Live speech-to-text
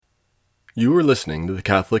You are listening to the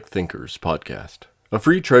Catholic Thinkers Podcast, a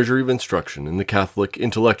free treasury of instruction in the Catholic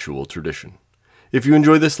intellectual tradition. If you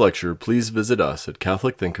enjoy this lecture, please visit us at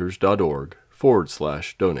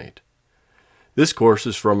catholicthinkers.org/donate. This course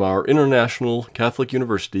is from our International Catholic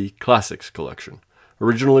University Classics Collection,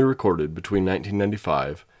 originally recorded between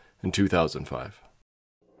 1995 and 2005.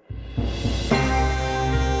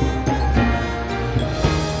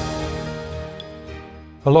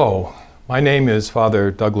 Hello, my name is Father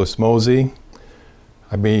Douglas Mosey.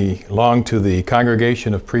 I belong to the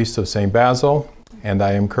Congregation of Priests of St. Basil, and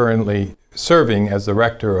I am currently serving as the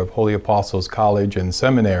rector of Holy Apostles College and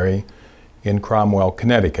Seminary in Cromwell,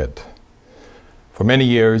 Connecticut. For many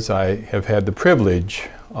years, I have had the privilege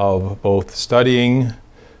of both studying,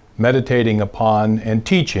 meditating upon, and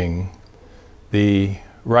teaching the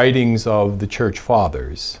writings of the Church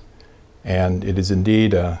Fathers. And it is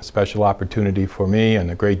indeed a special opportunity for me and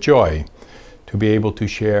a great joy to be able to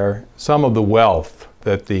share some of the wealth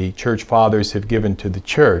that the Church Fathers have given to the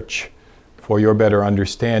Church for your better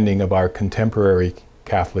understanding of our contemporary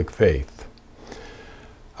Catholic faith.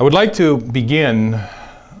 I would like to begin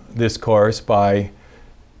this course by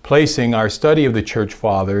placing our study of the Church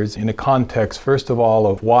Fathers in a context, first of all,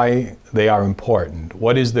 of why they are important.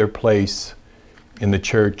 What is their place in the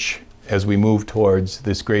Church as we move towards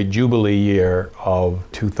this great Jubilee year of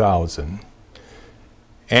 2000.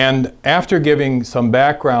 And after giving some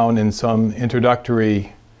background and some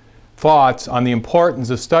introductory thoughts on the importance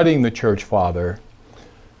of studying the Church Father,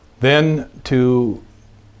 then to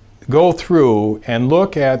go through and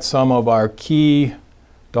look at some of our key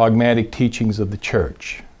dogmatic teachings of the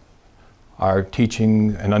Church, our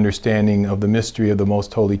teaching and understanding of the mystery of the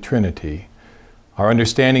Most Holy Trinity, our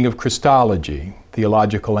understanding of Christology,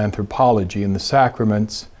 theological anthropology, and the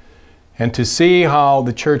sacraments, and to see how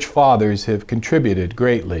the Church Fathers have contributed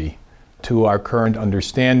greatly to our current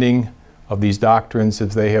understanding of these doctrines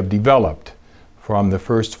as they have developed from the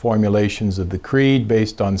first formulations of the Creed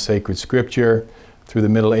based on sacred scripture through the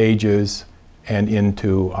Middle Ages and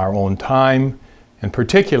into our own time, and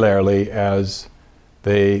particularly as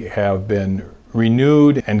they have been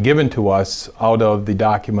renewed and given to us out of the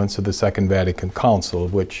documents of the Second Vatican Council,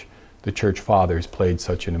 of which the Church Fathers played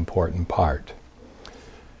such an important part.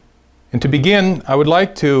 And to begin, I would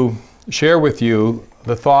like to share with you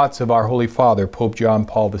the thoughts of our Holy Father, Pope John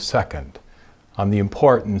Paul II, on the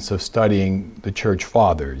importance of studying the Church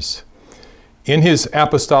Fathers. In his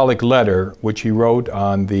apostolic letter, which he wrote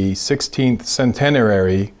on the 16th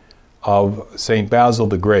centenary of St. Basil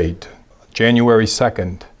the Great, January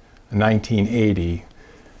 2nd, 1980,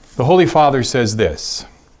 the Holy Father says this: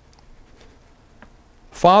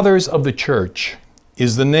 "Fathers of the Church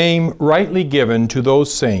is the name rightly given to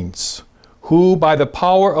those saints who, by the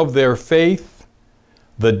power of their faith,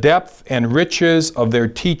 the depth and riches of their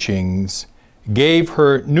teachings, gave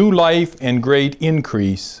her new life and great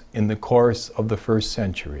increase in the course of the first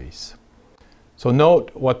centuries." So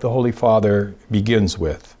note what the Holy Father begins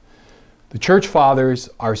with. The Church Fathers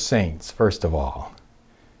are saints, first of all.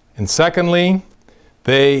 And secondly,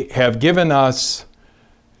 they have given us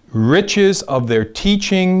riches of their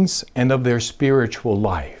teachings and of their spiritual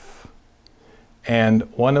life. And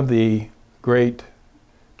one of the great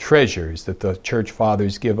treasures that the Church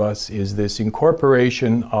Fathers give us is this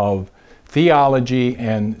incorporation of theology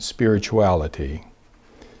and spirituality.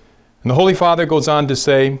 And the Holy Father goes on to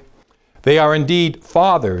say, "They are indeed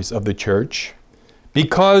fathers of the Church,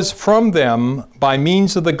 because from them, by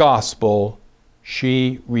means of the gospel,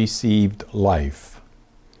 she received life.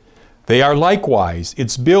 They are likewise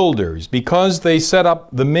its builders, because they set up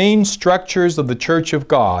the main structures of the Church of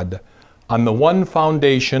God on the one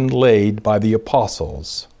foundation laid by the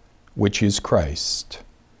apostles, which is Christ."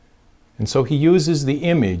 And so he uses the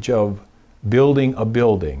image of building a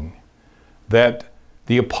building, that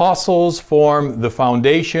the apostles form the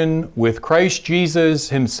foundation with Christ Jesus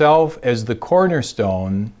himself as the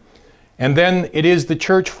cornerstone, and then it is the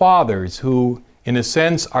Church Fathers who, in a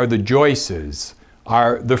sense, are the joists,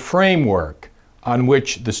 are the framework on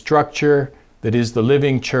which the structure that is the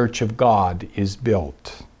living Church of God is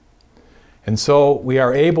built. And so we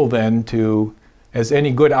are able then to, as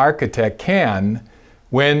any good architect can,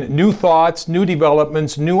 when new thoughts, new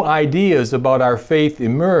developments, new ideas about our faith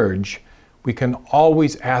emerge, we can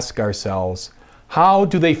always ask ourselves, how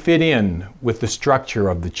do they fit in with the structure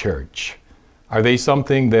of the Church? Are they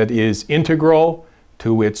something that is integral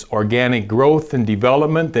to its organic growth and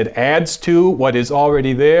development that adds to what is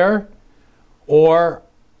already there? Or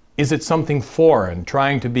is it something foreign,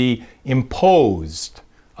 trying to be imposed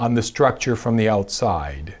on the structure from the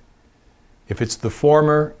outside? If it's the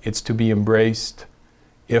former, it's to be embraced.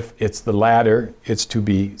 If it's the latter, it's to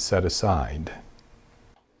be set aside.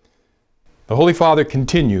 The Holy Father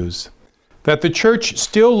continues that the Church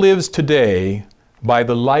still lives today by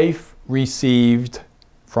the life received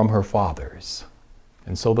from her fathers.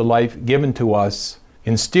 And so the life given to us,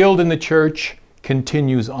 instilled in the Church,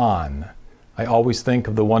 continues on. I always think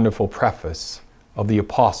of the wonderful preface of the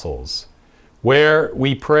Apostles, where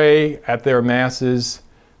we pray at their Masses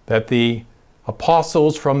that the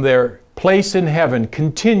Apostles from their place in heaven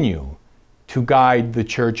continue to guide the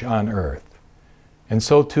Church on earth. And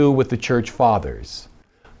so too with the Church Fathers.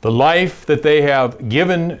 The life that they have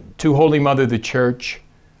given to Holy Mother the Church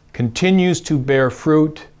continues to bear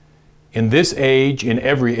fruit in this age, in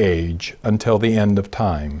every age, until the end of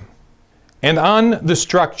time. And on the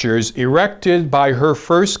structures erected by her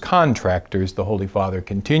first contractors, the Holy Father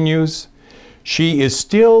continues, she is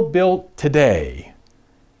still built today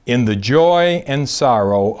in the joy and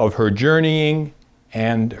sorrow of her journeying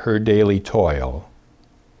and her daily toil.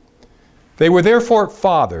 They were therefore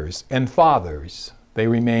fathers, and fathers they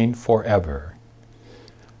remain forever.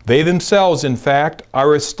 They themselves, in fact,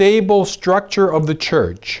 are a stable structure of the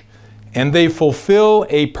Church, and they fulfill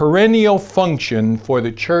a perennial function for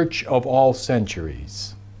the Church of all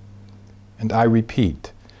centuries. And I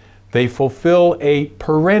repeat, they fulfill a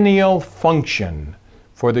perennial function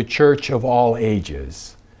for the Church of all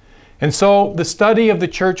ages. And so the study of the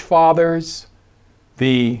Church Fathers,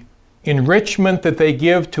 the enrichment that they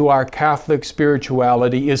give to our Catholic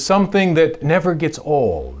spirituality is something that never gets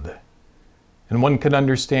old. And one can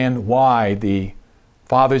understand why the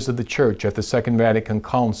Fathers of the Church at the Second Vatican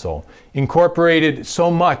Council incorporated so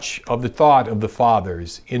much of the thought of the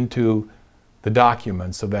Fathers into the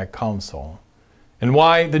documents of that council, and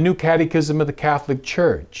why the new Catechism of the Catholic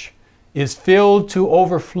Church is filled to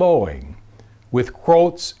overflowing with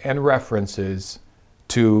quotes and references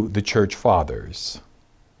to the Church Fathers.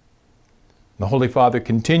 The Holy Father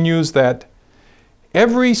continues that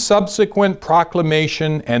every subsequent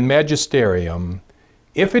proclamation and magisterium,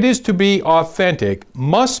 if it is to be authentic,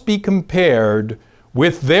 must be compared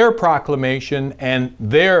with their proclamation and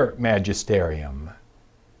their magisterium.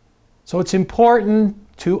 So it's important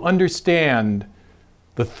to understand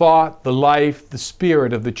the thought, the life, the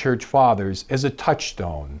spirit of the Church Fathers as a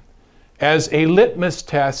touchstone, as a litmus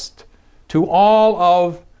test to all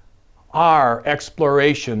of our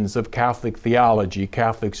explorations of Catholic theology,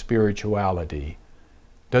 Catholic spirituality.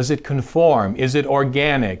 Does it conform? Is it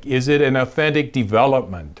organic? Is it an authentic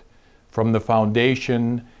development from the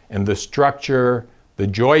foundation and the structure, the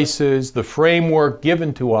joices, the framework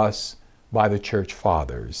given to us by the Church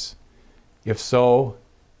Fathers? If so,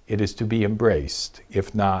 it is to be embraced.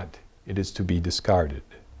 If not, it is to be discarded.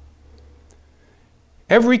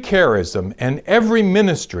 Every charism and every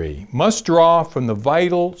ministry must draw from the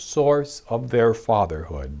vital source of their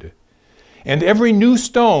fatherhood. And every new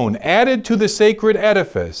stone added to the sacred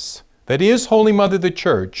edifice, that is Holy Mother the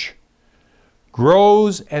Church,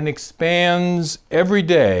 grows and expands every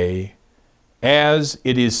day as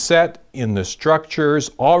it is set in the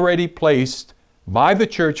structures already placed by the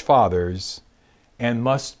Church Fathers and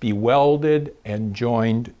must be welded and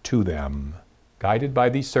joined to them. Guided by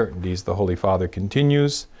these certainties, the Holy Father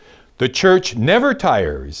continues, the Church never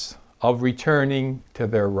tires of returning to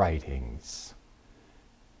their writings.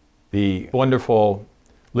 The wonderful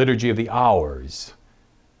Liturgy of the Hours,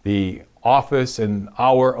 the office and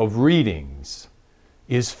hour of readings,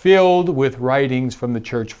 is filled with writings from the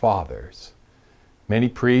Church Fathers. Many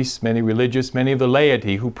priests, many religious, many of the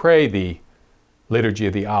laity who pray the Liturgy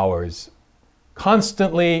of the Hours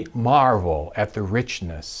constantly marvel at the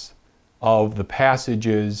richness of the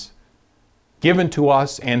passages given to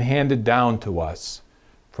us and handed down to us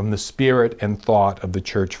from the spirit and thought of the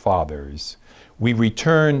Church Fathers. We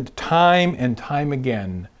return time and time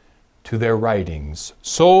again to their writings,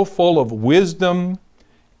 so full of wisdom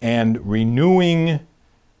and renewing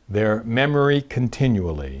their memory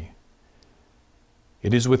continually.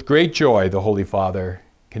 It is with great joy, the Holy Father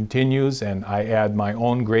continues, and I add my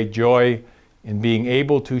own great joy in being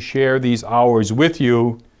able to share these hours with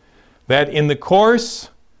you, that in the course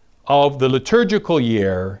of the liturgical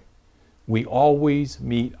year, we always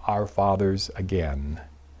meet our fathers again.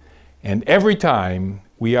 And every time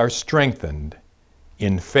we are strengthened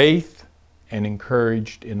in faith and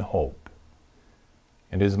encouraged in hope.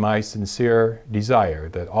 And it is my sincere desire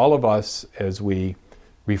that all of us, as we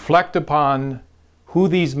reflect upon who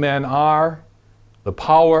these men are, the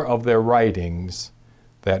power of their writings,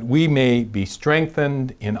 that we may be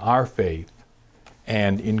strengthened in our faith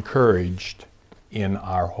and encouraged in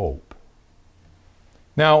our hope.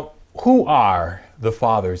 Now, who are the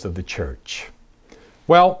Fathers of the Church?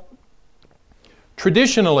 Well,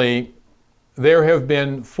 Traditionally, there have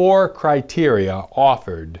been 4 criteria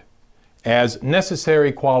offered as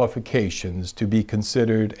necessary qualifications to be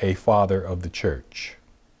considered a father of the church.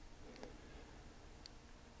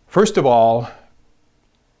 First of all,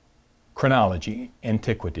 chronology,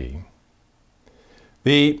 antiquity.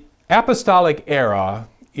 The apostolic era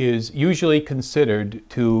is usually considered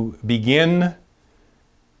to begin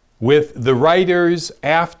with the writers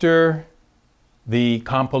after the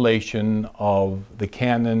compilation of the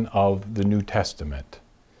canon of the New Testament.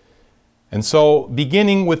 And so,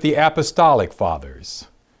 beginning with the apostolic fathers,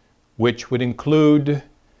 which would include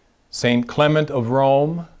St. Clement of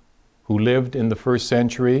Rome, who lived in the 1st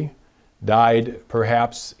century, died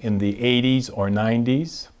perhaps in the 80s or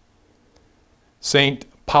 90s, St.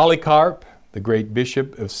 Polycarp, the great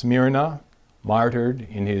bishop of Smyrna, martyred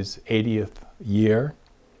in his 80th year,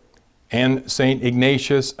 and St.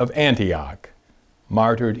 Ignatius of Antioch,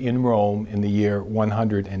 martyred in Rome in the year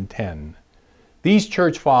 110. These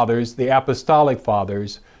church fathers, the apostolic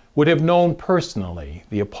fathers, would have known personally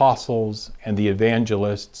the apostles and the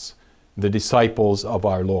evangelists, the disciples of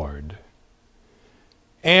our Lord.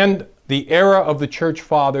 And the era of the church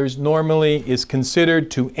fathers normally is considered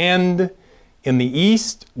to end in the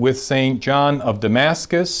East with St. John of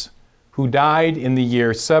Damascus, who died in the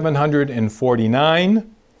year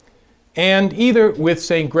 749, and either with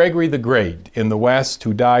St. Gregory the Great in the West,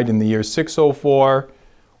 who died in the year 604,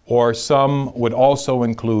 or some would also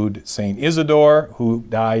include St. Isidore, who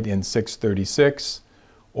died in 636,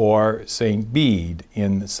 or St. Bede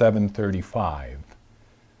in 735.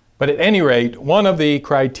 But at any rate, one of the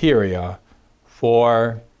criteria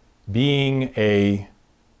for being a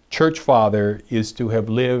church father is to have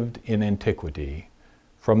lived in antiquity,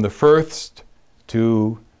 from the 1st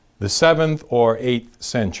to the 7th or 8th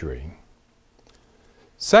century.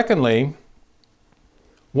 Secondly,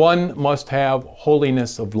 one must have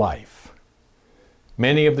holiness of life.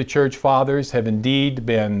 Many of the church fathers have indeed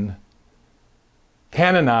been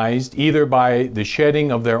canonized either by the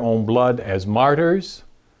shedding of their own blood as martyrs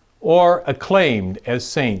or acclaimed as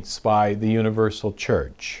saints by the universal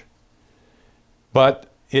church. But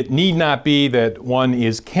it need not be that one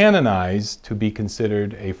is canonized to be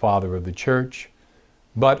considered a father of the church,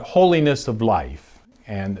 but holiness of life,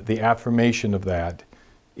 and the affirmation of that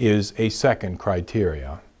is a second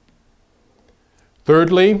criteria.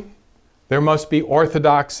 Thirdly, there must be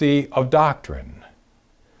orthodoxy of doctrine.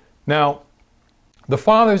 Now, the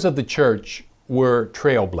fathers of the church were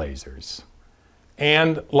trailblazers.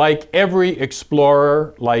 And like every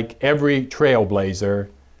explorer, like every trailblazer,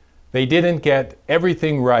 they didn't get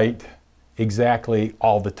everything right exactly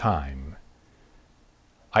all the time.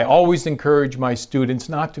 I always encourage my students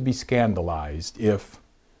not to be scandalized if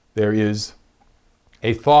there is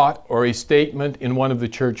a thought or a statement in one of the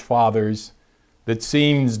church fathers that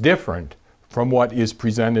seems different from what is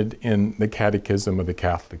presented in the Catechism of the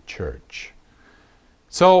Catholic Church.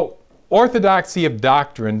 So, orthodoxy of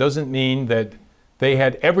doctrine doesn't mean that they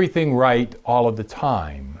had everything right all of the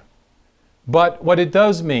time. But what it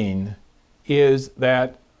does mean is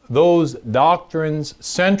that those doctrines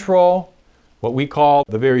central, what we call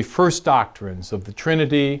the very first doctrines of the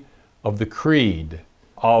Trinity, of the Creed,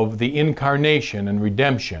 of the Incarnation and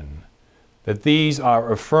Redemption, that these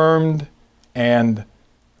are affirmed and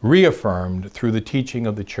reaffirmed through the teaching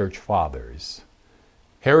of the Church Fathers.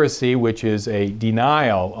 Heresy, which is a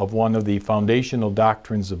denial of one of the foundational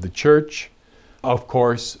doctrines of the Church, of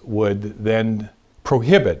course, would then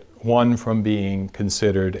prohibit one from being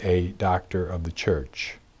considered a doctor of the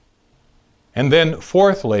Church. And then,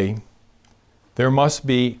 fourthly, there must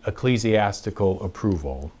be ecclesiastical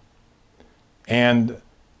approval. And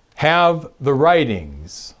have the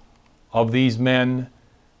writings of these men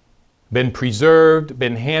been preserved,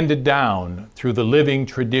 been handed down through the living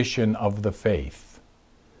tradition of the faith?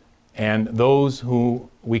 And those who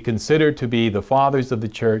we consider to be the fathers of the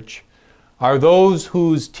church are those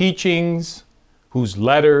whose teachings, whose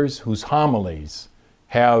letters, whose homilies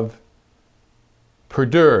have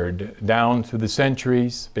perdured down through the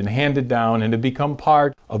centuries, been handed down, and have become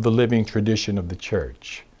part of the living tradition of the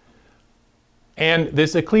church. And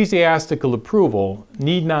this ecclesiastical approval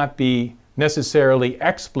need not be necessarily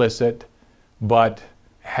explicit, but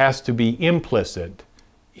has to be implicit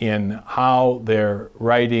in how their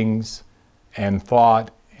writings and thought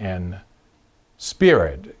and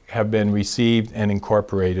spirit have been received and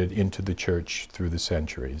incorporated into the church through the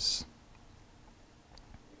centuries.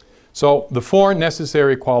 So the four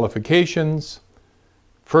necessary qualifications: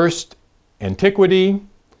 first, antiquity;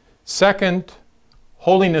 second,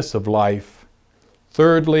 holiness of life;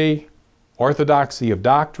 thirdly, orthodoxy of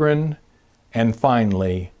doctrine; and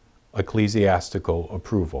finally, ecclesiastical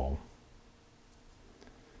approval.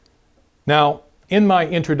 Now, in my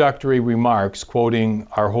introductory remarks, quoting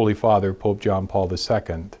our Holy Father, Pope John Paul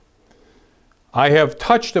II, I have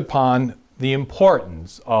touched upon the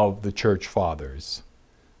importance of the Church Fathers,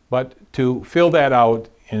 but to fill that out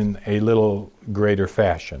in a little greater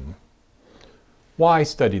fashion. Why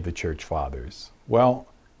study the Church Fathers? Well,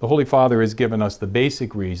 the Holy Father has given us the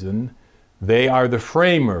basic reason. They are the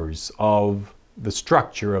framers of the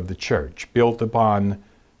structure of the Church, built upon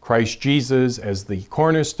Christ Jesus as the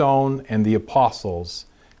cornerstone and the apostles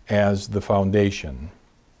as the foundation.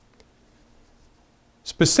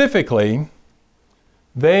 Specifically,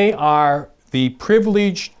 they are the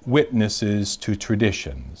privileged witnesses to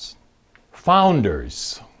traditions.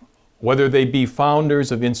 Founders, whether they be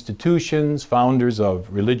founders of institutions, founders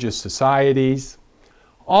of religious societies,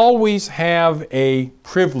 always have a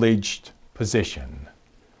privileged position.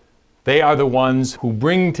 They are the ones who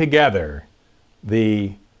bring together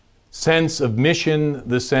the sense of mission,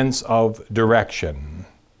 the sense of direction.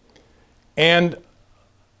 And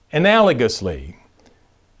analogously,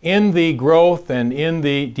 in the growth and in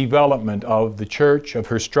the development of the Church, of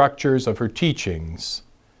her structures, of her teachings,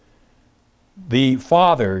 the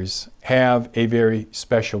Fathers have a very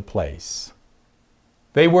special place.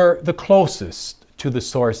 They were the closest to the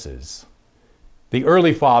sources. The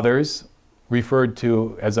early Fathers, referred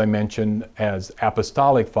to, as I mentioned, as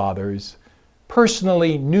Apostolic Fathers,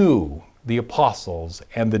 personally knew the apostles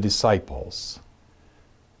and the disciples.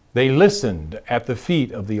 They listened at the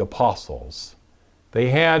feet of the apostles. They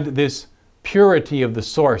had this purity of the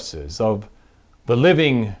sources, of the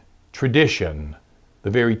living tradition, the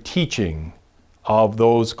very teaching of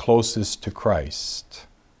those closest to Christ.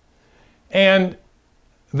 And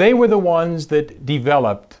they were the ones that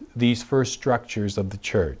developed these first structures of the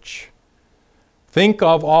Church. Think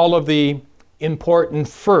of all of the important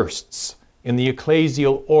firsts in the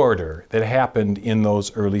ecclesial order that happened in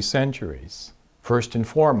those early centuries. First and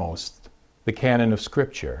foremost, the canon of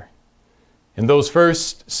Scripture. In those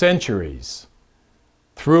first centuries,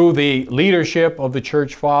 through the leadership of the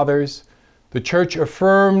Church Fathers, the Church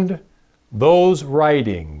affirmed those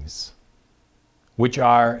writings, which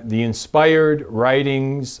are the inspired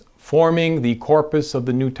writings forming the corpus of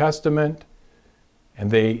the New Testament, and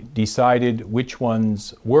they decided which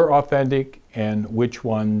ones were authentic and which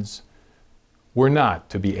ones were not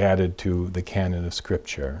to be added to the canon of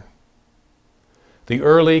Scripture. The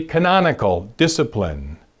early canonical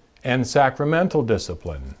discipline and sacramental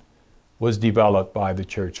discipline was developed by the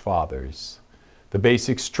Church Fathers. The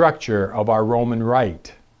basic structure of our Roman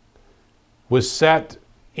Rite was set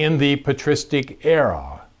in the patristic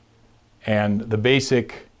era, and the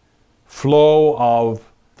basic flow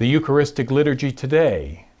of the Eucharistic liturgy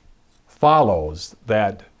today follows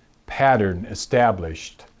that pattern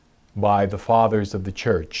established by the Fathers of the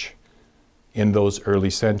Church in those early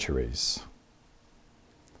centuries.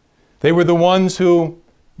 They were the ones who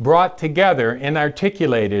brought together and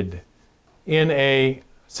articulated in a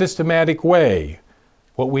systematic way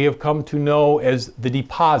what we have come to know as the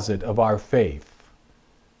deposit of our faith,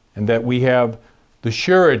 and that we have the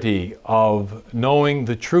surety of knowing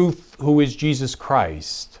the truth who is Jesus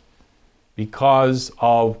Christ because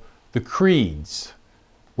of the creeds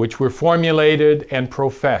which were formulated and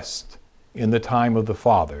professed in the time of the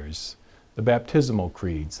Fathers, the baptismal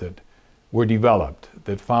creeds that were developed,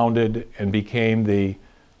 that founded and became the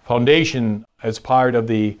foundation as part of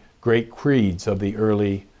the great creeds of the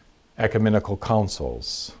early ecumenical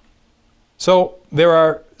councils. So there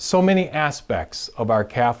are so many aspects of our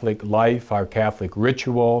Catholic life, our Catholic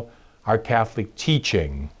ritual, our Catholic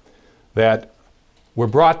teaching that were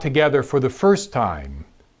brought together for the first time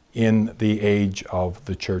in the age of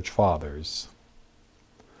the Church Fathers.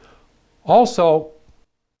 Also,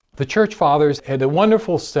 the Church Fathers had a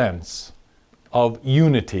wonderful sense of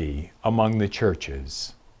unity among the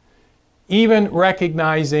churches, even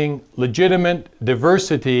recognizing legitimate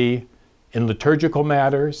diversity in liturgical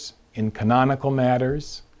matters, in canonical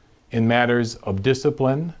matters, in matters of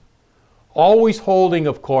discipline, always holding,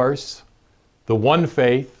 of course, the one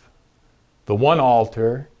faith, the one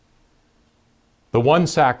altar, the one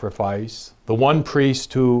sacrifice, the one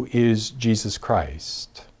priest who is Jesus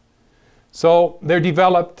Christ. So there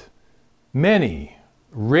developed many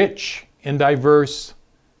rich and diverse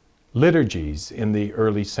liturgies in the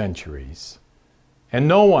early centuries, and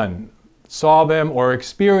no one saw them or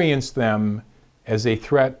experienced them as a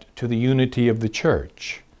threat to the unity of the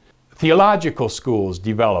Church. Theological schools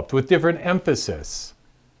developed with different emphasis.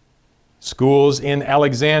 Schools in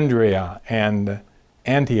Alexandria and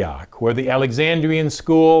Antioch, where the Alexandrian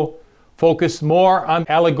school focused more on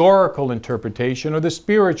allegorical interpretation or the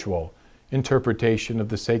spiritual interpretation of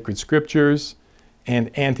the sacred scriptures,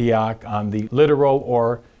 and Antioch on the literal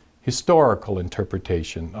or historical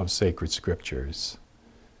interpretation of sacred scriptures.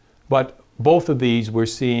 But both of these were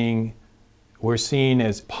seen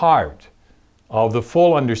as part of the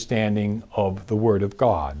full understanding of the Word of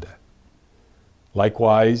God.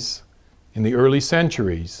 Likewise, in the early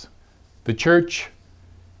centuries, the church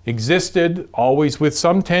existed always with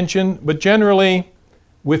some tension, but generally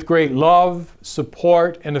with great love,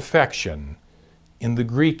 support, and affection in the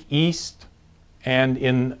Greek East and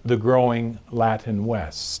in the growing Latin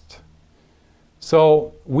West.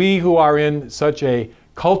 So we who are in such a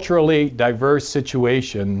culturally diverse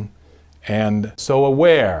situation and so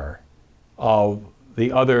aware of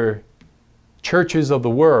the other churches of the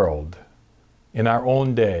world in our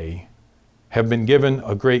own day have been given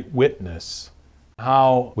a great witness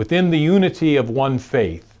how within the unity of one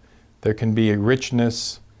faith there can be a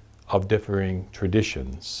richness of differing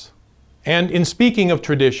traditions. And in speaking of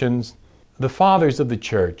traditions, the fathers of the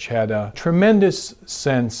church had a tremendous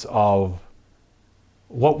sense of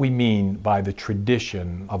what we mean by the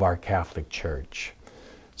tradition of our Catholic Church.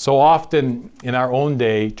 So often in our own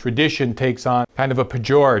day, tradition takes on kind of a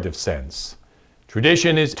pejorative sense.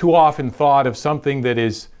 Tradition is too often thought of something that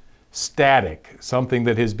is static, something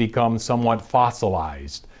that has become somewhat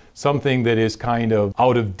fossilized, something that is kind of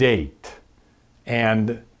out of date,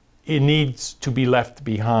 and it needs to be left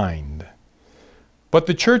behind. But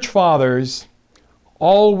the Church Fathers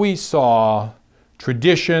always saw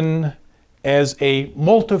tradition as a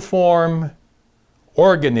multiform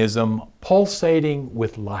organism pulsating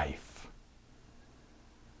with life.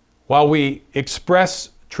 While we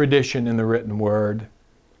express tradition in the written word,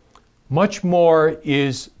 much more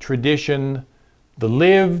is tradition the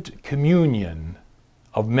lived communion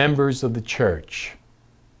of members of the church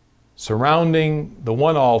surrounding the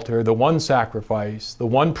one altar, the one sacrifice, the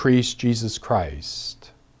one priest, Jesus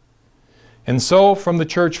Christ. And so from the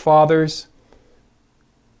Church Fathers,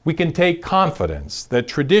 we can take confidence that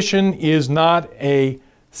tradition is not a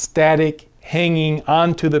static hanging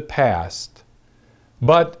onto the past,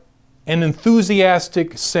 but an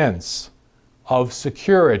enthusiastic sense of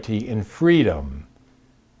security and freedom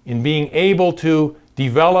in being able to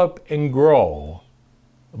develop and grow,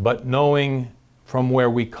 but knowing from where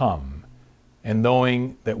we come and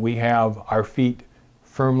knowing that we have our feet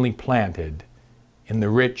firmly planted in the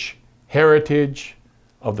rich heritage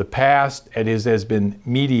of the past as has been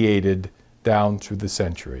mediated down through the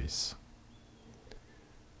centuries.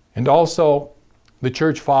 And also, the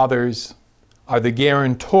Church Fathers are the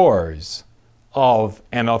guarantors of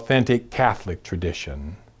an authentic Catholic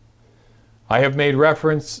tradition. I have made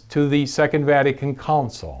reference to the Second Vatican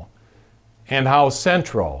Council and how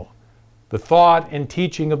central the thought and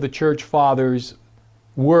teaching of the Church Fathers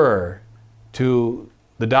were to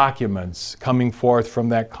the documents coming forth from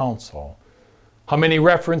that council. How many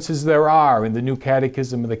references there are in the New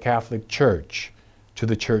Catechism of the Catholic Church to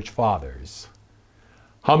the Church Fathers.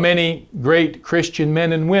 How many great Christian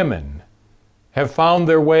men and women have found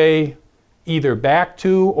their way either back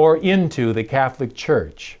to or into the Catholic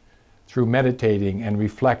Church through meditating and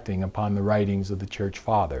reflecting upon the writings of the Church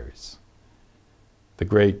Fathers. The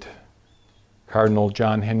great Cardinal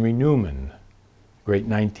John Henry Newman, great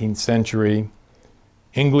 19th century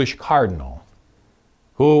English cardinal,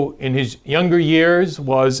 who in his younger years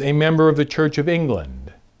was a member of the Church of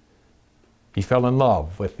England. He fell in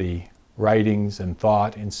love with the writings and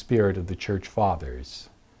thought and spirit of the Church Fathers.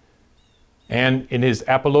 And in his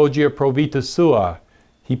Apologia Pro Vita Sua,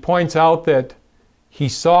 he points out that he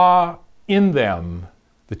saw in them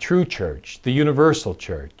the true church, the universal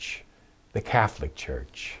church, the Catholic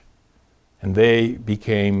Church. And they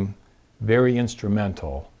became very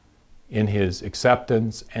instrumental in his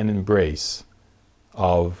acceptance and embrace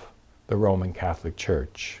of the Roman Catholic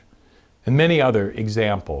Church. And many other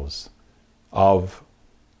examples of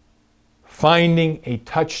finding a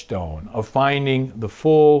touchstone, of finding the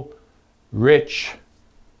full, rich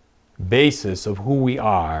basis of who we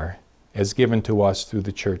are as given to us through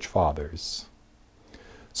the Church Fathers.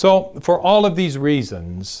 So, for all of these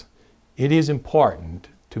reasons, it is important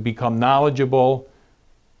to become knowledgeable,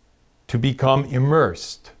 to become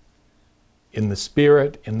immersed in the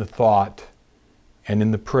spirit, in the thought, and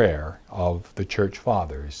in the prayer of the Church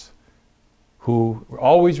Fathers, who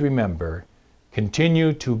always remember,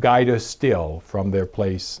 continue to guide us still from their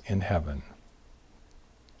place in heaven.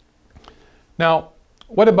 Now,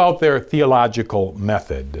 what about their theological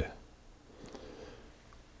method?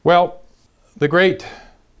 Well, the great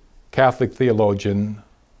Catholic theologian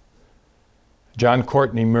John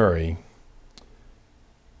Courtney Murray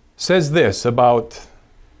says this about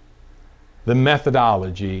the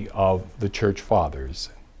methodology of the Church Fathers.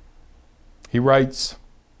 He writes,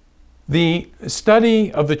 "The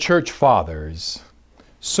study of the Church Fathers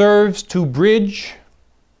serves to bridge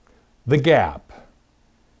the gap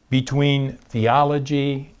between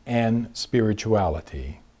theology and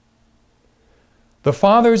spirituality. The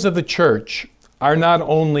Fathers of the Church are not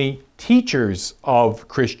only teachers of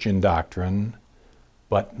Christian doctrine,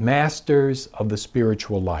 but masters of the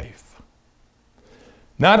spiritual life.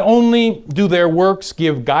 Not only do their works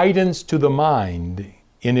give guidance to the mind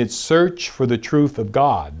in its search for the truth of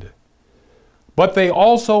God, but they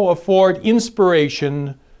also afford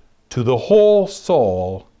inspiration to the whole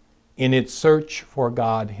soul in its search for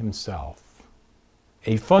God Himself.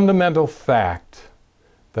 A fundamental fact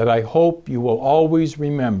that I hope you will always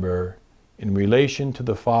remember in relation to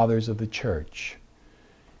the Fathers of the Church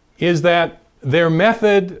is that their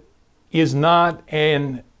method is not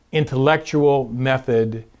an intellectual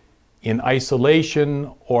method in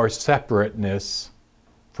isolation or separateness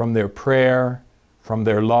from their prayer, from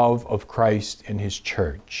their love of Christ and His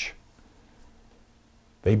church.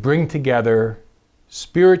 They bring together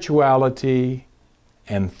spirituality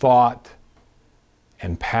and thought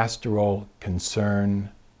and pastoral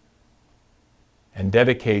concern and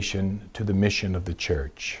dedication to the mission of the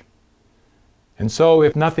church. And so,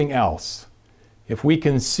 if nothing else, if we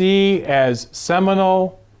can see as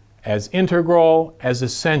seminal, as integral, as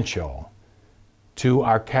essential to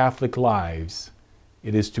our Catholic lives,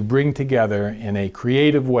 it is to bring together in a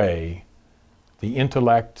creative way the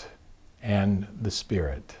intellect and the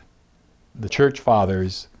spirit. The Church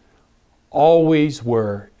Fathers always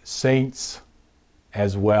were saints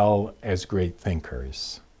as well as great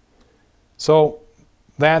thinkers. So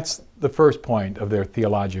that's the first point of their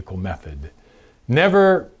theological method.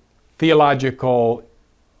 Never theological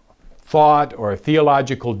thought or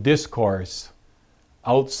theological discourse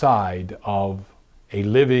outside of a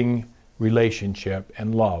living relationship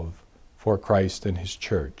and love for Christ and His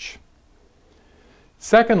church.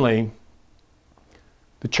 Secondly,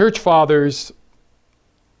 the Church Fathers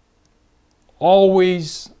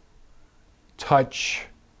always touch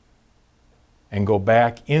and go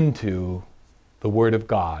back into the Word of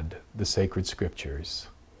God, the sacred Scriptures.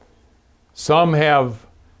 Some have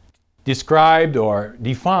described or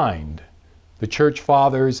defined the Church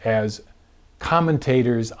Fathers as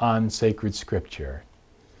commentators on sacred Scripture.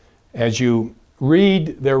 As you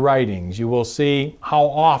read their writings, you will see how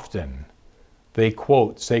often they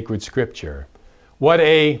quote sacred Scripture. What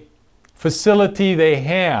a facility they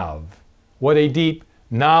have, what a deep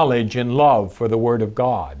knowledge and love for the Word of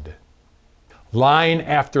God. Line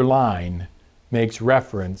after line makes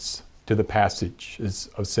reference to the passages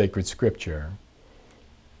of sacred Scripture.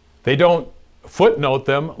 They don't footnote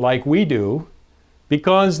them like we do,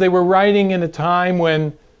 because they were writing in a time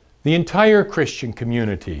when the entire Christian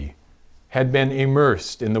community had been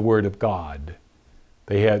immersed in the Word of God.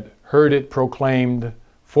 They had heard it proclaimed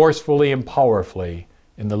forcefully and powerfully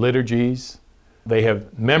in the liturgies. They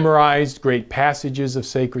have memorized great passages of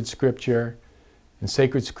sacred Scripture, and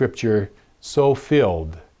sacred Scripture so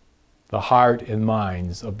filled the heart and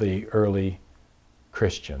minds of the early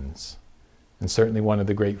Christians. And certainly one of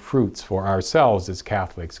the great fruits for ourselves as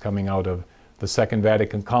Catholics coming out of the Second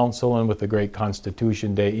Vatican Council and with the great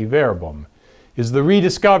Constitution Dei Verbum is the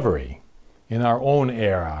rediscovery in our own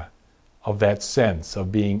era of that sense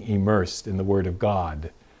of being immersed in the Word of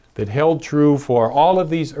God that held true for all of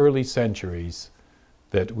these early centuries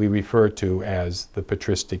that we refer to as the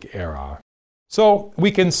patristic era. So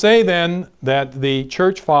we can say then that the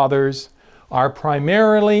Church Fathers are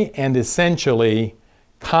primarily and essentially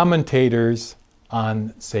commentators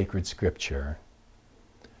on sacred Scripture.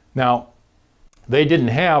 Now, they didn't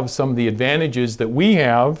have some of the advantages that we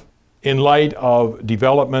have in light of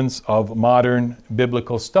developments of modern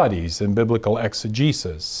biblical studies and biblical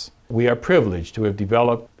exegesis. We are privileged to have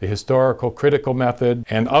developed the historical critical method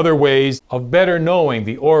and other ways of better knowing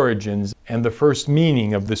the origins and the first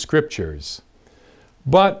meaning of the Scriptures.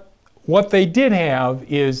 But what they did have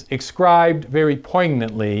is inscribed very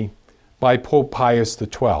poignantly by Pope Pius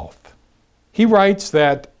XII. He writes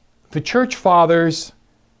that the Church Fathers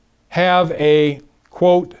have a,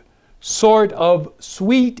 quote, sort of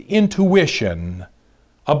sweet intuition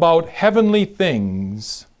about heavenly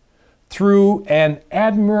things through an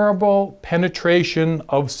admirable penetration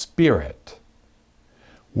of spirit.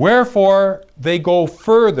 Wherefore they go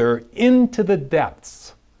further into the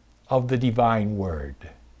depths of the divine word.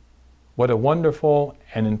 What a wonderful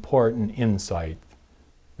and important insight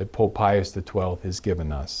that Pope Pius XII has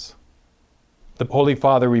given us. The Holy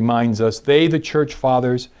Father reminds us, they, the Church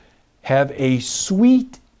Fathers, have a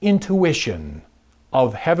sweet intuition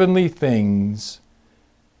of heavenly things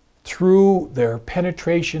through their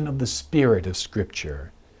penetration of the Spirit of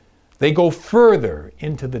Scripture. They go further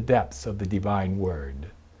into the depths of the divine Word.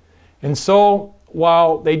 And so,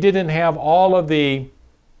 while they didn't have all of the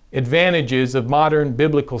advantages of modern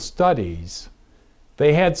biblical studies,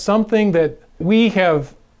 they had something that we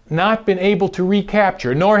have not been able to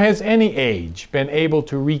recapture, nor has any age been able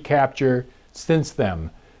to recapture since then.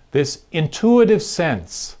 This intuitive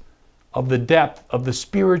sense of the depth of the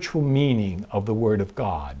spiritual meaning of the Word of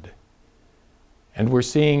God. And we're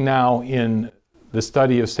seeing now in the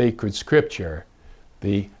study of sacred Scripture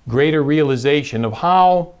the greater realization of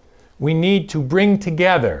how we need to bring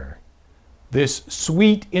together this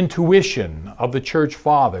sweet intuition of the Church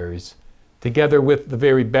Fathers together with the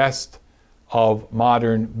very best of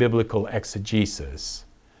modern biblical exegesis.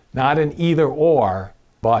 Not an either or,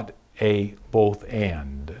 but a both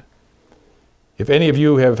and. If any of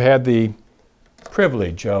you have had the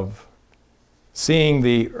privilege of seeing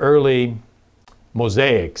the early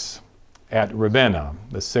mosaics at Ravenna,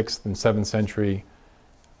 the 6th and 7th century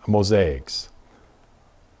mosaics,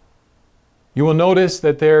 you will notice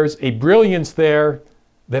that there's a brilliance there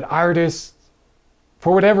that artists,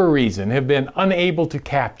 for whatever reason, have been unable to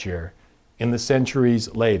capture in the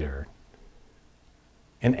centuries later.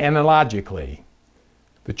 And analogically,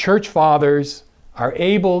 the Church Fathers are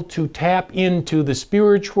able to tap into the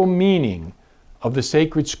spiritual meaning of the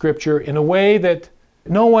sacred Scripture in a way that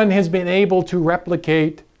no one has been able to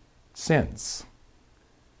replicate since.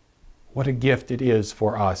 What a gift it is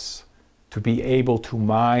for us to be able to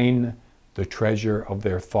mine the treasure of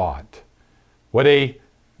their thought. What a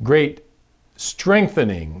great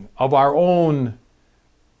strengthening of our own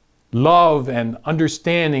love and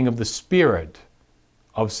understanding of the spirit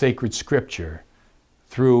of sacred Scripture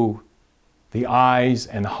through the eyes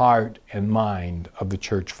and heart and mind of the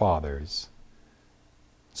Church Fathers.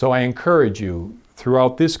 So I encourage you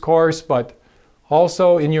throughout this course, but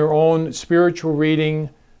also in your own spiritual reading,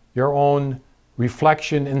 your own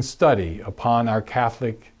reflection and study upon our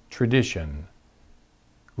Catholic tradition,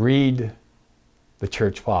 read the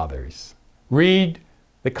Church Fathers. Read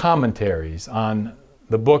the commentaries on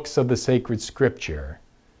the books of the sacred Scripture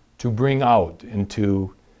to bring out and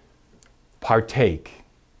to partake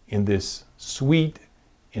in this sweet,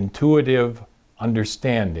 intuitive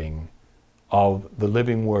understanding of the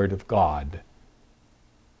living Word of God,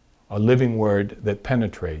 a living Word that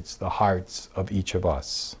penetrates the hearts of each of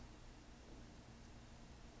us.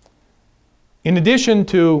 In addition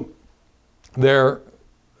to their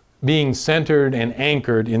being centered and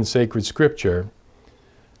anchored in sacred Scripture,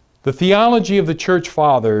 the theology of the Church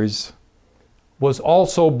Fathers was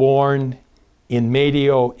also born in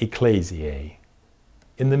medio ecclesiae,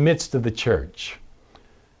 in the midst of the church.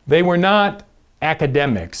 They were not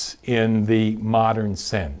academics in the modern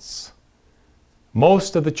sense.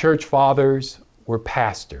 Most of the Church Fathers were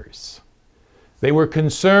pastors. They were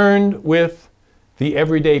concerned with the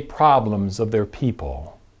everyday problems of their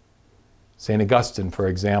people. St. Augustine, for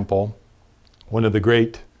example, one of the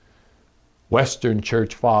great Western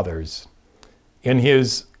Church Fathers, in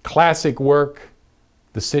his classic work,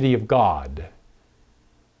 The City of God,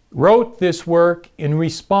 wrote this work in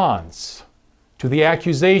response to the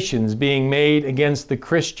accusations being made against the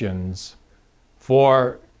Christians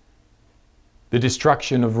for the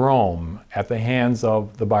destruction of Rome at the hands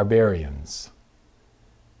of the barbarians.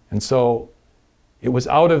 And so it was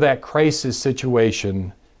out of that crisis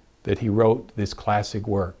situation that he wrote this classic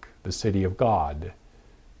work, The City of God.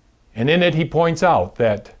 And in it he points out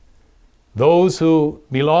that those who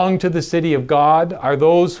belong to the city of God are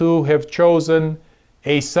those who have chosen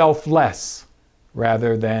a selfless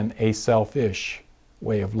rather than a selfish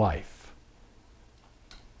way of life.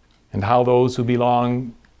 And how those who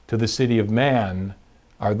belong to the city of man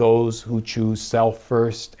are those who choose self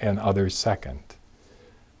first and others second.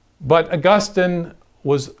 But Augustine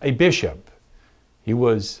was a bishop. He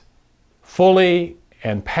was fully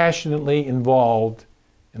and passionately involved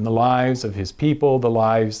in the lives of his people, the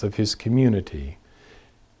lives of his community.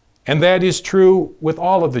 And that is true with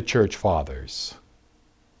all of the Church Fathers.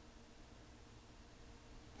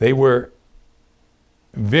 They were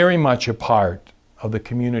very much a part of the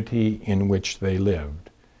community in which they lived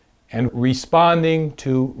and responding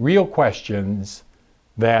to real questions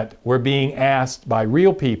that were being asked by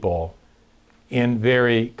real people in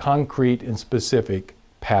very concrete and specific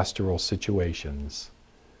pastoral situations.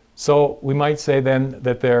 So we might say then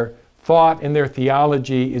that their thought and their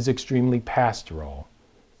theology is extremely pastoral,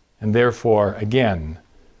 and therefore, again,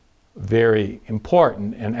 very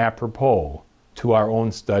important and apropos to our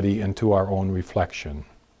own study and to our own reflection.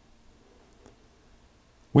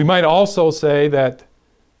 We might also say that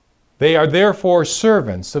they are therefore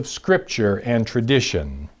servants of Scripture and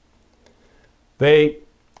tradition. They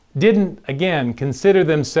didn't, again, consider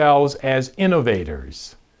themselves as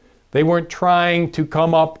innovators. They weren't trying to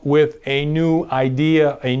come up with a new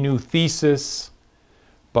idea, a new thesis,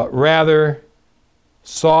 but rather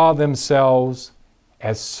saw themselves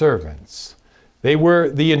as servants. They were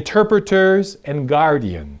the interpreters and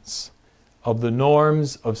guardians of the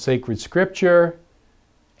norms of sacred Scripture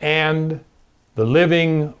and the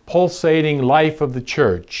living, pulsating life of the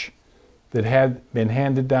church that had been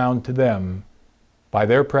handed down to them by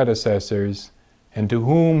their predecessors and to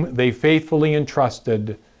whom they faithfully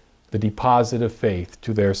entrusted the deposit of faith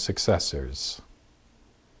to their successors.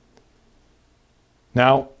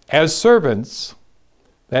 Now, as servants,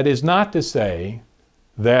 that is not to say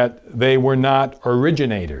that they were not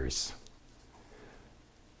originators.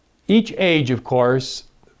 Each age, of course,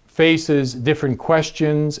 faces different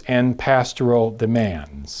questions and pastoral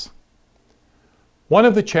demands. One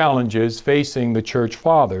of the challenges facing the Church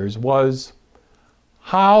Fathers was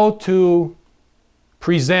how to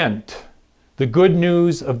present the good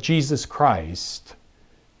news of Jesus Christ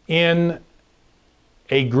in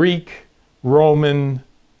a Greek-Roman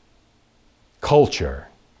culture.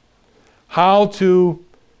 How to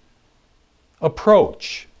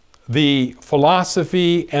approach the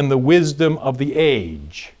philosophy and the wisdom of the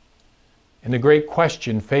age. And the great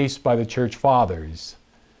question faced by the Church Fathers: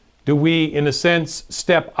 do we, in a sense,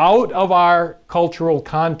 step out of our cultural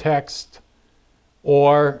context,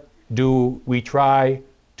 or do we try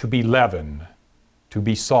to be leaven, to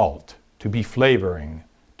be salt, to be flavoring,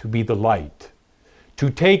 to be the light, to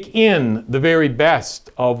take in the very best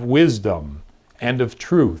of wisdom and of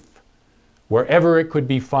truth wherever it could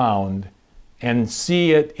be found and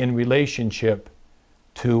see it in relationship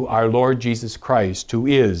to our Lord Jesus Christ, who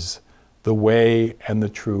is the way and the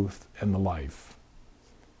truth and the life?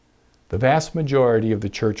 The vast majority of the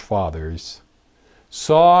Church Fathers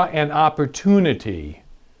saw an opportunity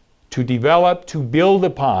to develop, to build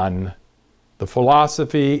upon the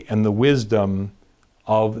philosophy and the wisdom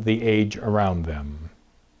of the age around them.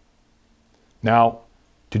 Now,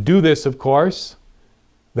 to do this, of course,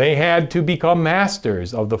 they had to become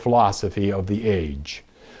masters of the philosophy of the age.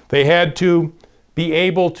 They had to be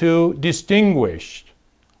able to distinguish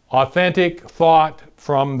authentic thought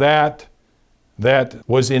from that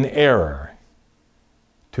was in error,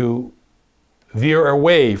 to veer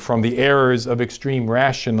away from the errors of extreme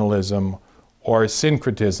rationalism or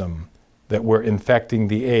syncretism that were infecting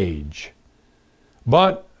the age.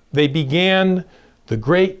 But they began the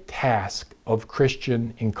great task of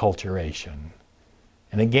Christian enculturation.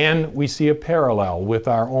 And again, we see a parallel with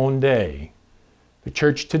our own day. The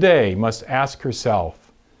church today must ask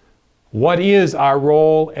herself, what is our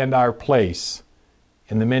role and our place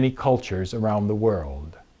in the many cultures around the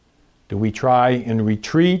world? Do we try and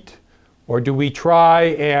retreat, or do we try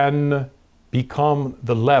and become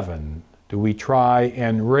the leaven? Do we try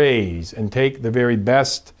and raise and take the very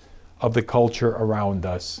best of the culture around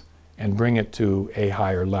us and bring it to a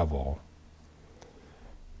higher level?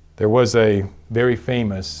 There was a very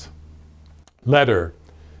famous letter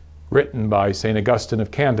written by St. Augustine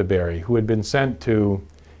of Canterbury, who had been sent to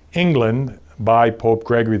England by Pope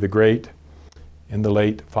Gregory the Great in the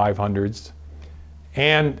late 500s.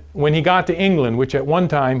 And when he got to England, which at one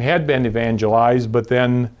time had been evangelized, but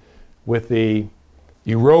then with the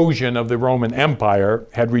erosion of the Roman Empire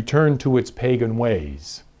had returned to its pagan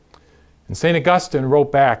ways. And St. Augustine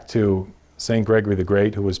wrote back to St. Gregory the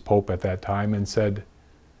Great, who was Pope at that time, and said,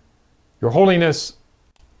 "Your Holiness,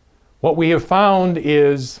 what we have found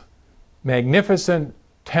is magnificent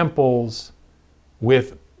temples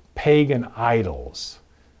with pagan idols.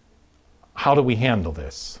 How do we handle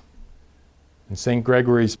this?" In St.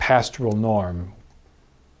 Gregory's pastoral norm,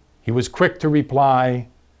 he was quick to reply,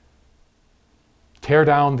 "Tear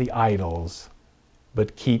down the idols,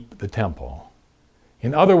 but keep the temple."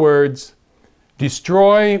 In other words,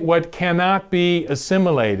 destroy what cannot be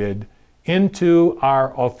assimilated into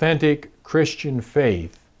our authentic Christian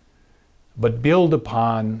faith, but build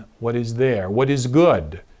upon what is there, what is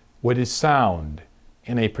good, what is sound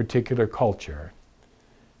in a particular culture.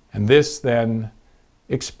 And this then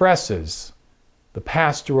expresses the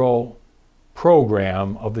pastoral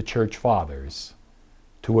program of the Church Fathers: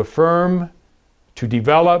 to affirm, to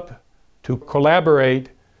develop, to collaborate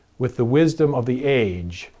with the wisdom of the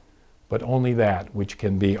age, but only that which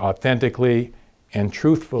can be authentically and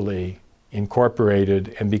truthfully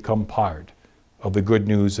incorporated and become part of the good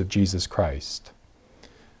news of Jesus Christ.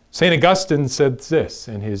 St. Augustine said this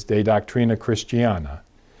in his De Doctrina Christiana.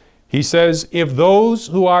 He says, if those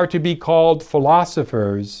who are to be called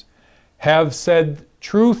philosophers have said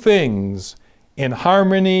true things in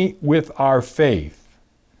harmony with our faith,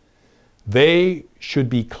 they should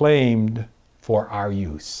be claimed for our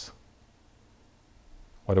use.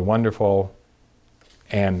 What a wonderful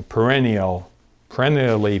and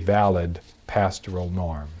perennially valid pastoral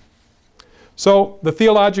norm. So the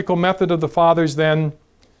theological method of the Fathers then,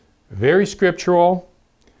 very scriptural,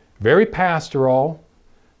 very pastoral,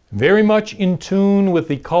 very much in tune with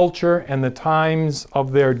the culture and the times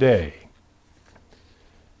of their day.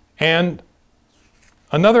 And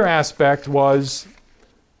another aspect was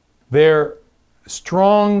their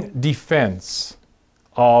strong defense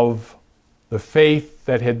of the faith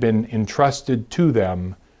that had been entrusted to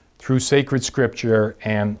them through sacred scripture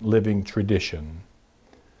and living tradition.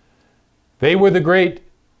 They were the great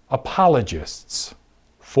apologists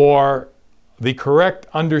for the correct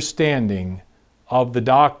understanding of the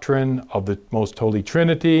doctrine of the Most Holy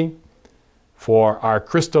Trinity, for our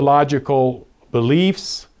Christological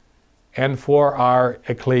beliefs, and for our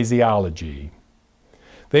ecclesiology.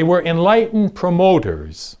 They were enlightened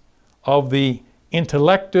promoters of the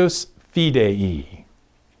intellectus fidei,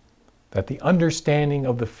 that the understanding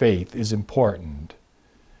of the faith is important,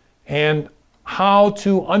 and how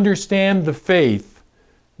to understand the faith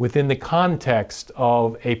within the context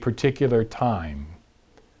of a particular time.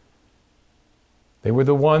 They were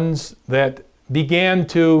the ones that began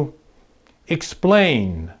to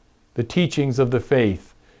explain the teachings of the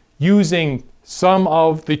faith using some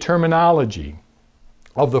of the terminology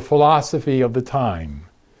of the philosophy of the time.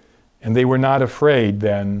 And they were not afraid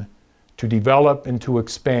then to develop and to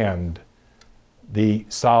expand the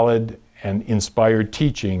solid and inspired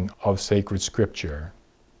teaching of sacred scripture.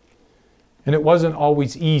 And it wasn't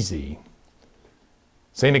always easy.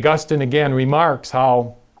 St. Augustine again remarks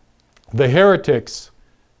how the heretics,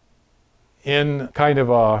 in kind of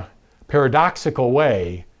a paradoxical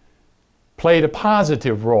way, played a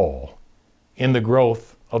positive role in the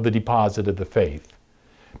growth of the deposit of the faith.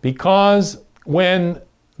 Because when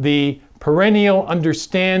the perennial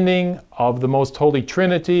understanding of the Most Holy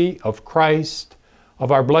Trinity, of Christ,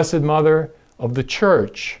 of our Blessed Mother, of the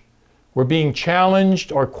Church, were being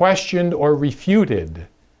challenged or questioned or refuted,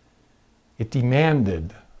 it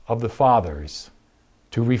demanded of the Fathers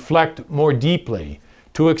to reflect more deeply,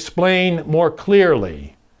 to explain more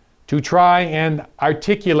clearly, to try and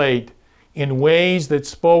articulate in ways that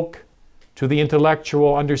spoke to the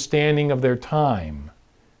intellectual understanding of their time.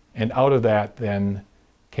 And out of that then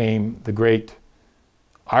came the great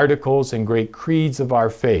articles and great creeds of our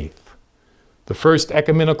faith. The first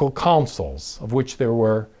ecumenical councils, of which there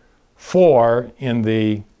were 4 in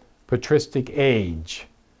the patristic age,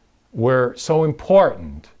 were so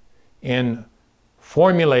important in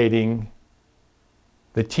formulating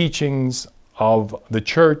the teachings of the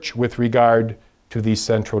Church with regard to these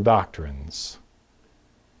central doctrines.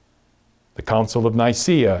 The Council of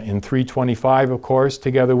Nicaea in 325, of course,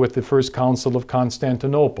 together with the First Council of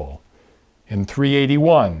Constantinople in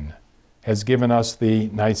 381, has given us the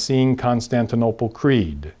Nicene-Constantinople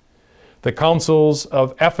Creed. The Councils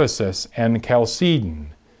of Ephesus and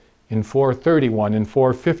Chalcedon in 431 and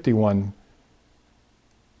 451,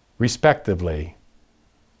 respectively,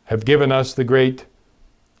 have given us the great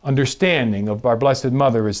understanding of our Blessed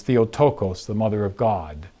Mother as Theotokos, the Mother of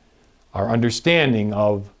God, our understanding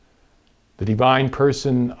of the divine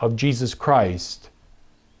person of Jesus Christ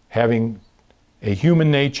having a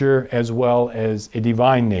human nature as well as a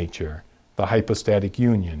divine nature, the hypostatic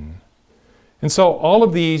union. And so all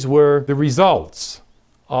of these were the results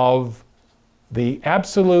of the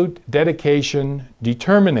absolute dedication,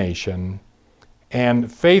 determination,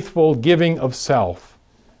 and faithful giving of self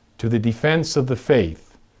to the defense of the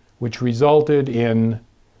faith, which resulted in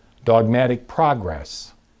dogmatic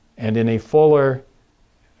progress and in a fuller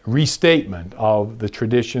restatement of the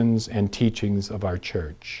traditions and teachings of our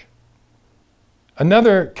Church.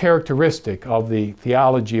 Another characteristic of the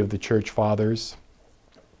theology of the Church Fathers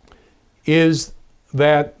is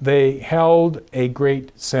that they held a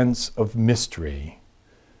great sense of mystery.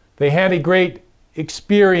 They had a great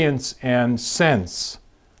experience and sense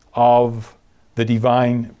of the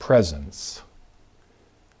divine presence.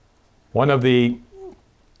 One of the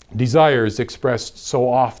desires expressed so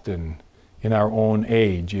often in our own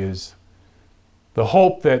age is the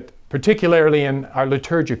hope that, particularly in our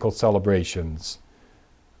liturgical celebrations,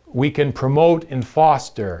 we can promote and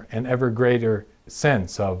foster an ever greater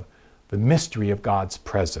sense of the mystery of God's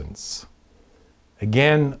presence.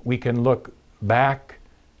 Again, we can look back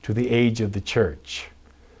to the age of the Church.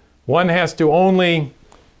 One has to only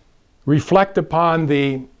reflect upon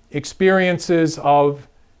the experiences of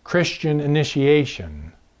Christian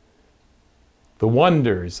initiation, the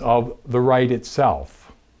wonders of the rite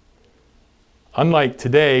itself. Unlike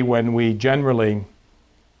today, when we generally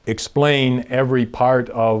explain every part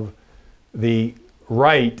of the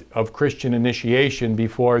rite of Christian initiation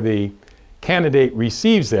before the candidate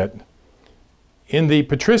receives it, in the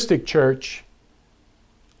patristic church,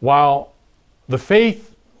 while the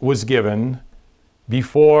faith was given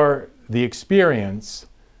before the experience,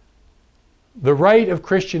 the rite of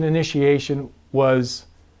Christian initiation was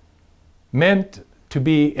meant to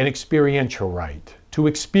be an experiential rite, to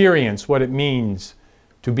experience what it means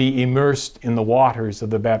to be immersed in the waters of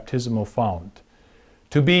the baptismal fount,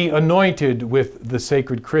 to be anointed with the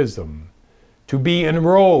sacred chrism, to be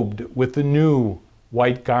enrobed with the new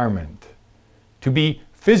white garment, to be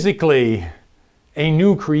physically a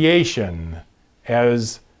new creation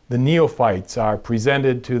as the neophytes are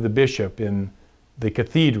presented to the bishop in the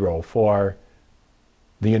cathedral for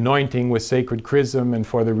the anointing with sacred chrism and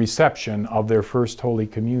for the reception of their first Holy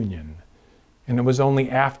Communion. And it was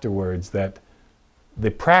only afterwards that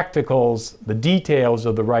the practicals, the details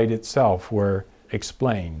of the rite itself were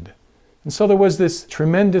explained. And so there was this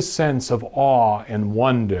tremendous sense of awe and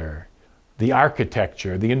wonder, the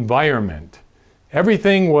architecture, the environment.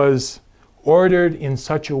 Everything was ordered in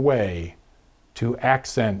such a way to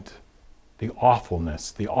accent the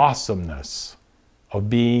awfulness, the awesomeness of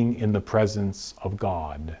being in the presence of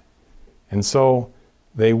God. And so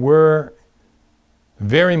they were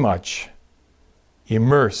very much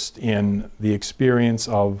immersed in the experience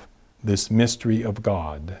of this mystery of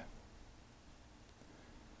God.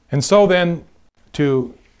 And so then,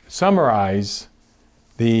 to summarize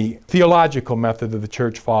the theological method of the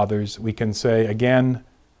Church Fathers, we can say again,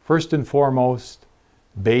 first and foremost,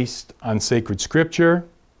 based on sacred scripture.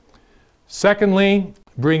 Secondly,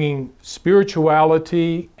 bringing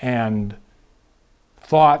spirituality and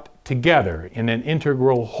thought together in an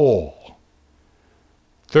integral whole.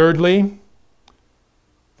 Thirdly,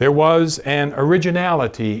 there was an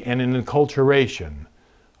originality and an enculturation,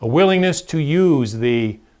 a willingness to use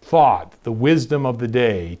the thought, the wisdom of the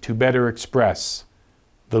day to better express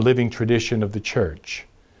the living tradition of the church.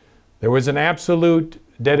 There was an absolute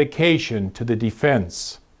dedication to the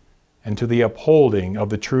defense and to the upholding of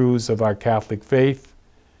the truths of our Catholic faith.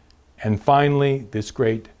 And finally, this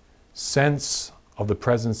great sense of the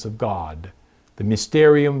presence of God, the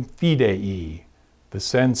mysterium fidei, the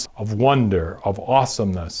sense of wonder, of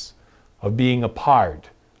awesomeness, of being a part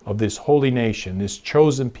of this holy nation, this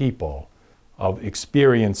chosen people, of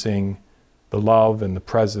experiencing the love and the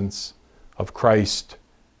presence of Christ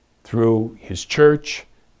through his church,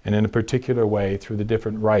 and in a particular way through the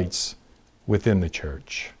different rites within the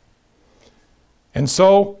church. And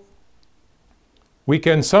so we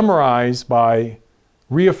can summarize by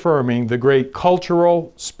reaffirming the great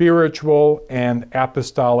cultural, spiritual, and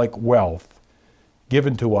apostolic wealth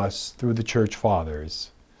given to us through the Church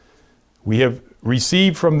Fathers. We have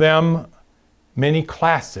received from them many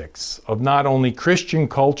classics of not only Christian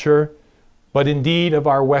culture, but indeed of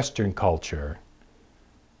our Western culture.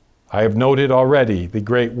 I have noted already the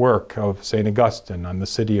great work of St. Augustine on the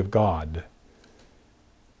City of God.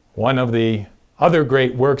 One of the other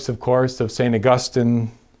great works, of course, of St.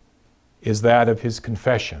 Augustine is that of his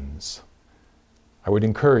Confessions. I would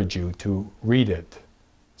encourage you to read it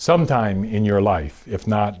sometime in your life, if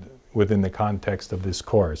not within the context of this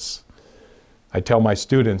course. I tell my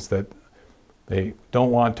students that they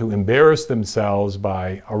don't want to embarrass themselves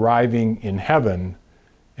by arriving in heaven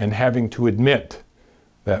and having to admit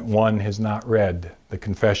that one has not read the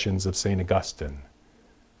Confessions of St. Augustine.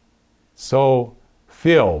 So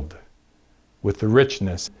filled with the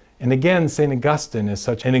richness. And again, St. Augustine is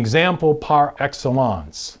such an example par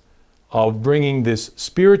excellence of bringing this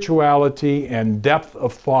spirituality and depth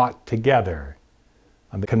of thought together.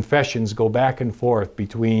 And the Confessions go back and forth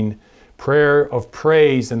between prayer of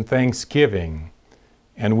praise and thanksgiving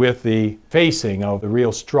and with the facing of the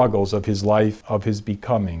real struggles of his life, of his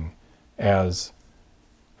becoming as,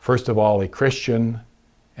 first of all, a Christian,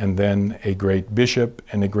 and then a great bishop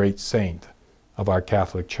and a great saint of our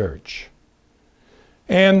Catholic Church.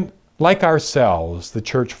 And like ourselves, the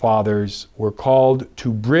Church Fathers were called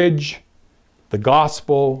to bridge the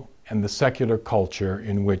gospel and the secular culture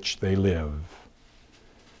in which they live.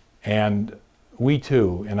 And we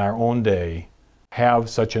too, in our own day, have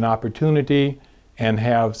such an opportunity and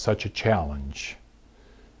have such a challenge.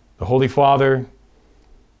 The Holy Father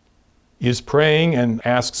is praying and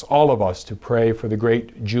asks all of us to pray for the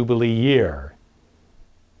great Jubilee year,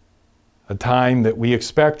 a time that we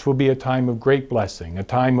expect will be a time of great blessing, a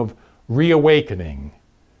time of reawakening.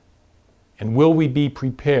 And will we be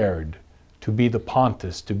prepared to be the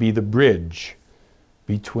Pontus, to be the bridge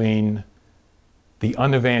between the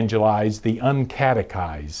unevangelized, the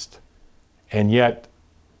uncatechized, and yet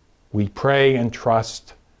we pray and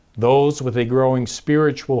trust those with a growing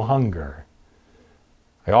spiritual hunger.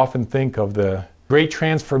 I often think of the great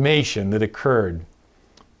transformation that occurred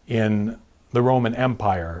in the Roman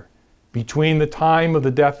Empire between the time of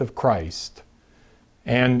the death of Christ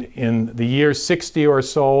and in the year 60 or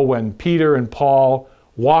so when Peter and Paul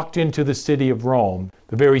walked into the city of Rome,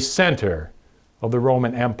 the very center of the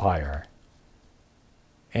Roman Empire.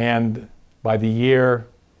 And by the year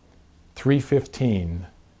 315,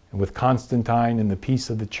 and with Constantine and the peace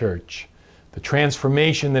of the church, the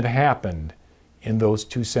transformation that happened in those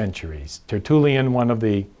 2 centuries. Tertullian, one of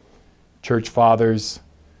the church fathers,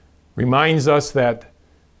 reminds us that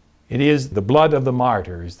it is the blood of the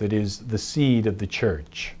martyrs that is the seed of the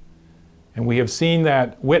church. And we have seen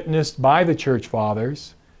that witnessed by the church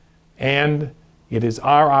fathers, and it is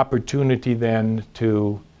our opportunity then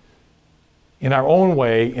to, in our own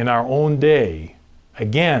way, in our own day,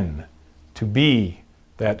 again, to be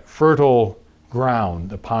that fertile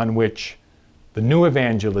ground upon which the new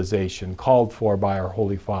evangelization called for by our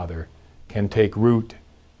Holy Father can take root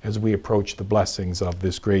as we approach the blessings of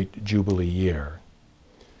this great Jubilee year.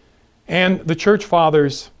 And the church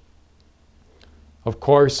fathers, of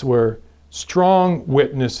course, were strong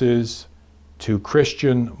witnesses to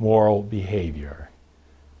Christian moral behavior.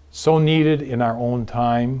 So needed in our own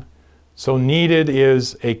time, so needed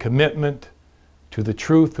is a commitment to the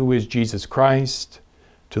truth who is Jesus Christ,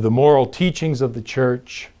 to the moral teachings of the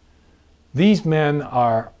church. These men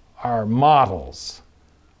are models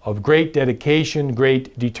of great dedication,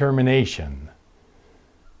 great determination.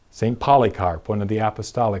 St. Polycarp, one of the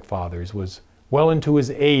apostolic fathers, was well into his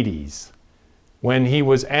 80s when he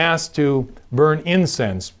was asked to burn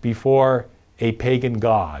incense before a pagan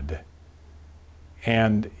god.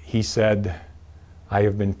 And he said, "I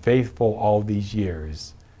have been faithful all these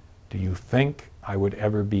years. Do you think I would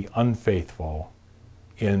ever be unfaithful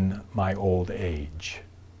in my old age?"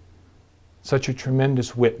 Such a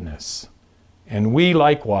tremendous witness. And we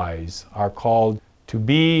likewise are called to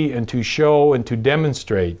be and to show and to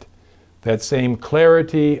demonstrate that same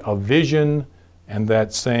clarity of vision and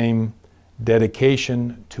that same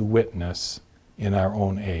dedication to witness in our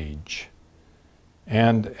own age.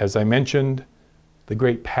 And as I mentioned, the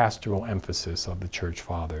great pastoral emphasis of the Church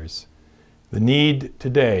Fathers. The need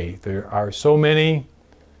today, there are so many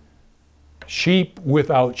sheep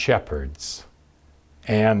without shepherds.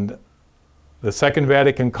 And the Second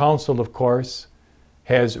Vatican Council, of course,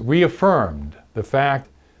 has reaffirmed the fact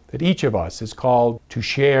that each of us is called to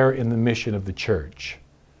share in the mission of the Church.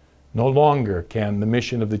 No longer can the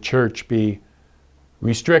mission of the Church be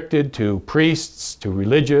restricted to priests, to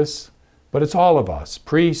religious, but it's all of us,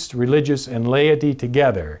 priests, religious, and laity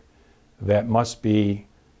together, that must be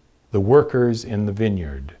the workers in the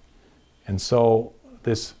vineyard. And so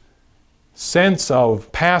this sense of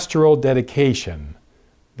pastoral dedication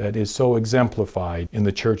that is so exemplified in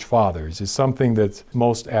the Church Fathers is something that's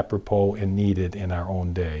most apropos and needed in our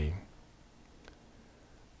own day.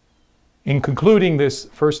 In concluding this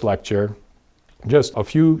first lecture, just a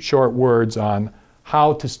few short words on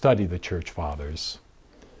how to study the Church Fathers.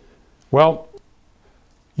 Well,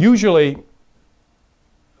 usually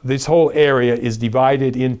this whole area is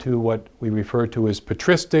divided into what we refer to as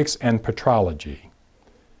patristics and patrology.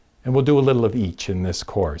 And we'll do a little of each in this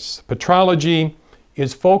course. Patrology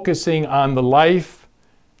is focusing on the life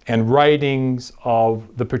and writings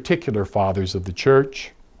of the particular fathers of the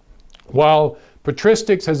Church, while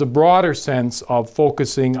patristics has a broader sense of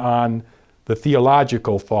focusing on the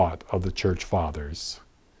theological thought of the Church Fathers.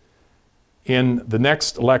 In the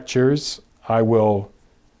next lectures, I will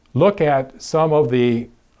look at some of the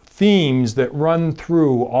themes that run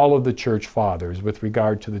through all of the Church Fathers with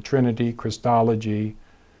regard to the Trinity, Christology,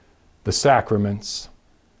 the sacraments,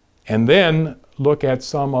 and then look at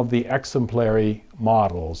some of the exemplary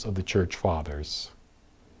models of the Church Fathers.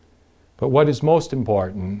 But what is most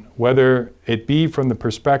important, whether it be from the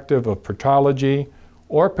perspective of patrology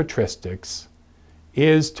or patristics,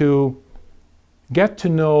 is to get to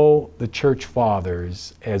know the Church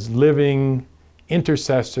Fathers as living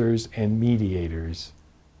intercessors and mediators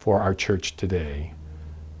for our church today.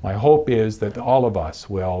 My hope is that all of us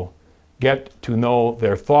will get to know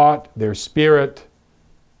their thought, their spirit,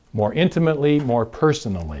 more intimately, more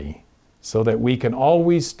personally, so that we can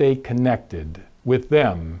always stay connected with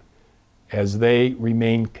them as they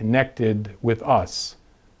remain connected with us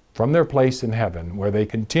from their place in heaven, where they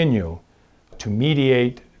continue to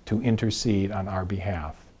mediate, to intercede on our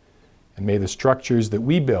behalf. And may the structures that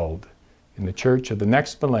we build in the church of the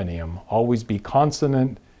next millennium always be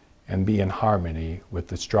consonant and be in harmony with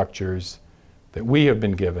the structures that we have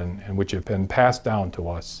been given and which have been passed down to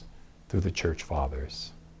us through the church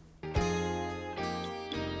fathers.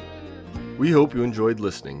 We hope you enjoyed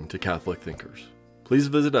listening to Catholic Thinkers. Please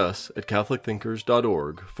visit us at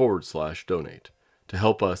catholicthinkers.org/donate to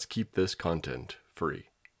help us keep this content free.